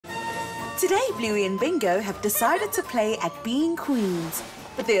Today, Bluey and Bingo have decided to play at being queens.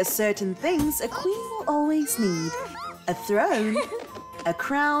 But there are certain things a queen will always need. A throne, a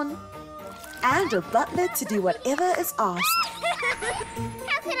crown, and a butler to do whatever is asked.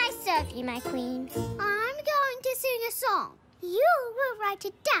 How can I serve you, my queen? I'm going to sing a song. You will write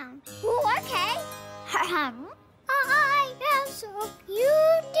it down. Oh, okay. I am so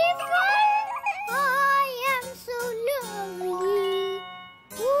beautiful. I am so lovely.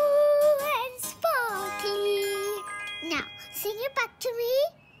 Ooh, and sparkly. Now, sing it back to me.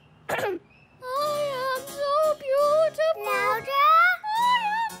 I am so beautiful. Louder. I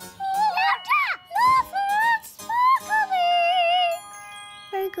am so lovely and sparkly.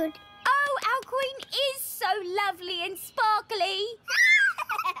 Very good. Oh, our queen is so lovely and sparkly.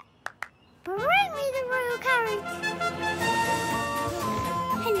 Bring me the royal carriage.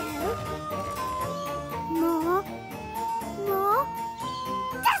 Hello. More. More.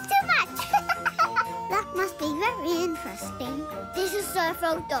 That's too much. That must be very interesting. This is Sir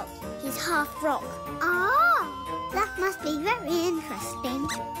Frog Dog. He's half frog. Ah, that must be very interesting.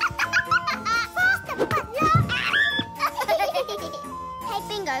 Faster, butler. Hey,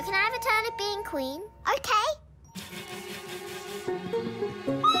 Bingo, can I have a turn at being queen? Okay.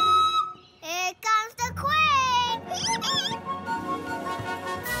 Here comes the queen!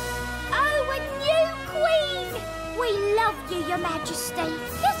 Oh, a new queen! We love you, Your Majesty.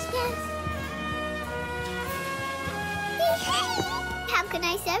 Yes, yes. How can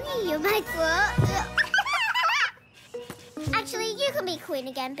I serve you, Your Majesty? Actually, you can be queen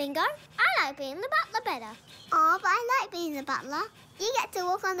again, Bingo. I like being the butler better. Oh, but I like being the butler. You get to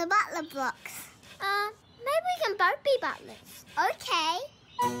walk on the butler blocks. Maybe we can both be butlers. Okay.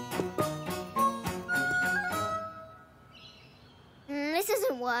 This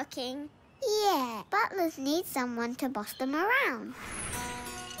isn't working. Yeah, butlers need someone to boss them around.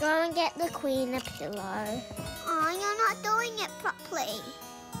 Go and get the queen a pillow. Oh, you're not doing it properly.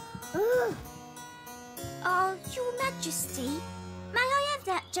 Ooh. Oh, Your Majesty, may I have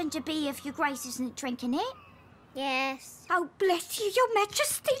that ginger beer if Your Grace isn't drinking it? Yes. Oh, bless you, Your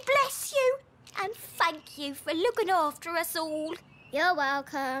Majesty, bless you. And thank you for looking after us all. You're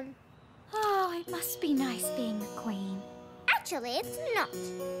welcome. Oh, it must be nice being a queen. Actually, it's not.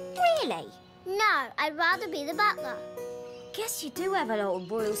 Really? No, I'd rather be the butler. Guess you do have a lot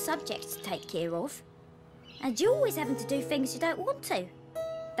of royal subjects to take care of. And you're always having to do things you don't want to.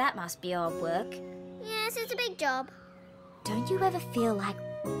 That must be hard work. Yes, it's a big job. Don't you ever feel like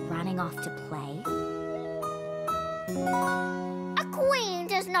running off to play? A queen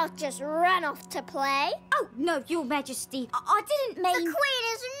does not just run off to play. Oh, no, Your Majesty, I didn't mean... The queen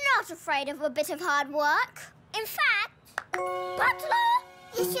is not afraid of a bit of hard work. In fact... Butler?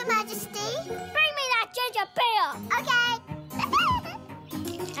 Yes, Your Majesty? Bring me that ginger beer. Okay.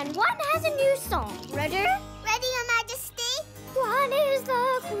 And one has a new song. Ready? Ready, Your Majesty. One is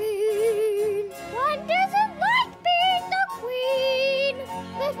the queen. One doesn't like being the queen.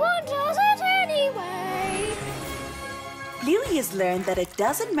 But one does it anyway. Bluey has learned that it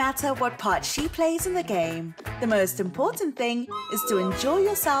doesn't matter what part she plays in the game. The most important thing is to enjoy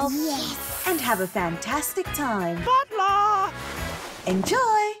yourself and have a fantastic time. Butler!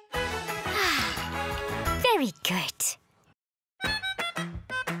 Enjoy! Very good.